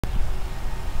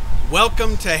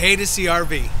Welcome to Haydocy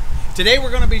RV. Today we're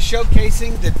going to be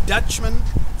showcasing the Dutchmen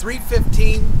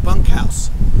 315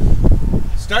 bunkhouse.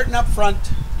 Starting up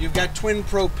front, you've got twin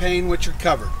propane, which are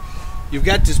covered. You've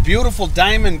got this beautiful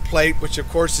diamond plate, which of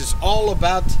course is all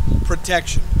about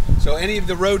protection. So any of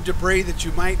the road debris that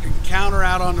you might encounter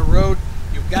out on the road,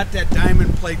 you've got that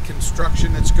diamond plate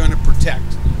construction that's going to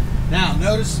protect. Now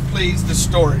notice please the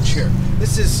storage here.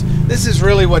 This is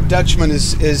really what Dutchmen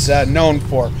is known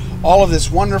for. All of this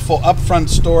wonderful upfront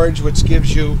storage, which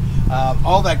gives you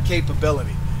all that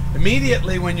capability.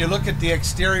 Immediately when you look at the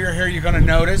exterior here, you're going to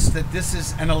notice that this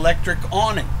is an electric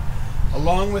awning.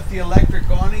 Along with the electric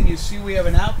awning, you see we have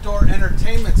an outdoor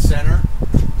entertainment center,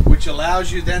 which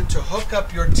allows you then to hook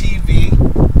up your TV.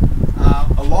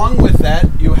 Along with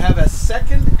that, you have a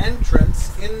second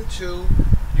entrance into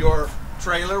your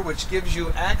trailer, which gives you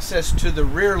access to the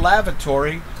rear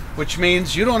lavatory, which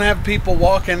means you don't have people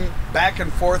walking back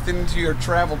and forth into your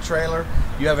travel trailer.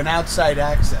 You have an outside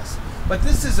access. But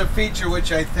this is a feature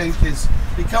which I think has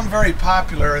become very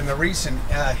popular in the recent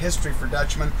history for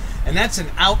Dutchmen, and that's an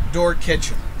outdoor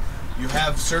kitchen. You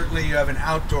have an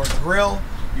outdoor grill,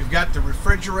 you've got the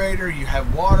refrigerator, you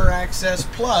have water access,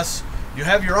 plus you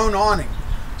have your own awning.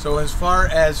 So as far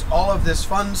as all of this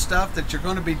fun stuff that you're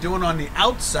going to be doing on the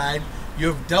outside,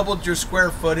 you've doubled your square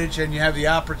footage and you have the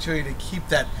opportunity to keep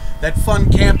that fun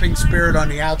camping spirit on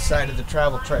the outside of the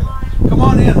travel trailer. Come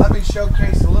on in, let me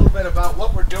showcase a little bit about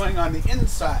what we're doing on the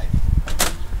inside.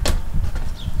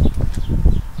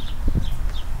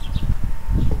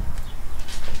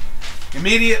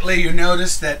 Immediately you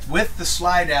notice that with the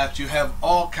slide out you have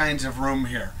all kinds of room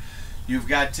here. You've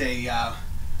got a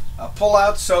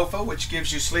pull-out sofa, which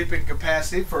gives you sleeping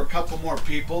capacity for a couple more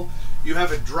people. You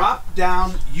have a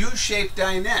drop-down U-shaped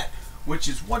dinette, which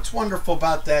is what's wonderful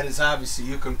about that is obviously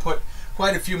you can put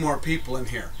quite a few more people in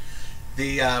here.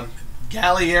 The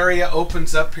galley area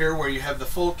opens up here where you have the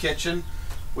full kitchen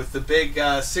with the big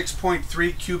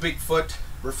 6.3 cubic foot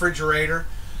refrigerator.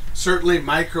 Certainly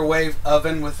microwave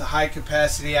oven with a high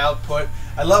capacity output.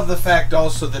 I love the fact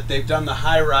also that they've done the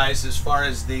high rise as far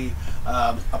as the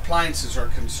appliances are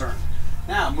concerned.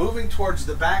 Now moving towards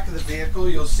the back of the vehicle,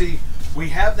 you'll see we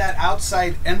have that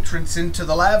outside entrance into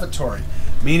the lavatory,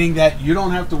 meaning that you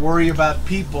don't have to worry about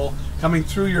people coming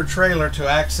through your trailer to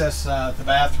access the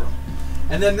bathroom.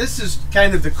 And then this is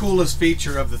kind of the coolest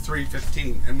feature of the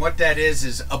 315, and what that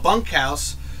is a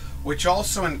bunkhouse, which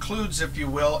also includes, if you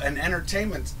will, an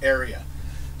entertainment area.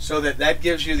 So that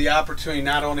gives you the opportunity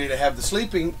not only to have the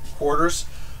sleeping quarters,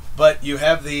 but you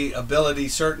have the ability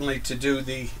certainly to do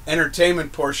the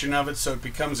entertainment portion of it, so it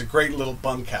becomes a great little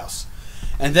bunkhouse.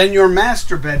 And then your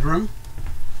master bedroom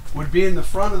would be in the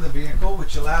front of the vehicle,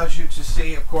 which allows you to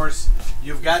see, of course,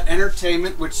 you've got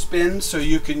entertainment which spins so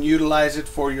you can utilize it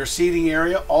for your seating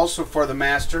area, also for the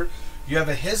master. You have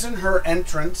a his and her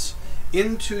entrance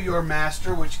into your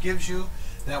master, which gives you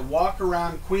that walk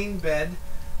around queen bed.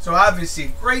 So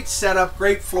obviously great setup,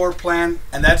 great floor plan,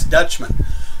 and that's Dutchmen.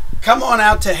 Come on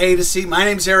out to Haydocy. My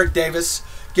name's Eric Davis.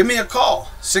 Give me a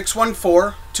call,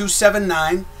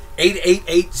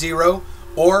 614-279-8880,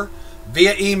 or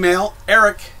via email,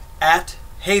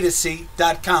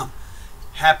 eric@haydocy.com.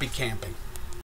 Happy camping.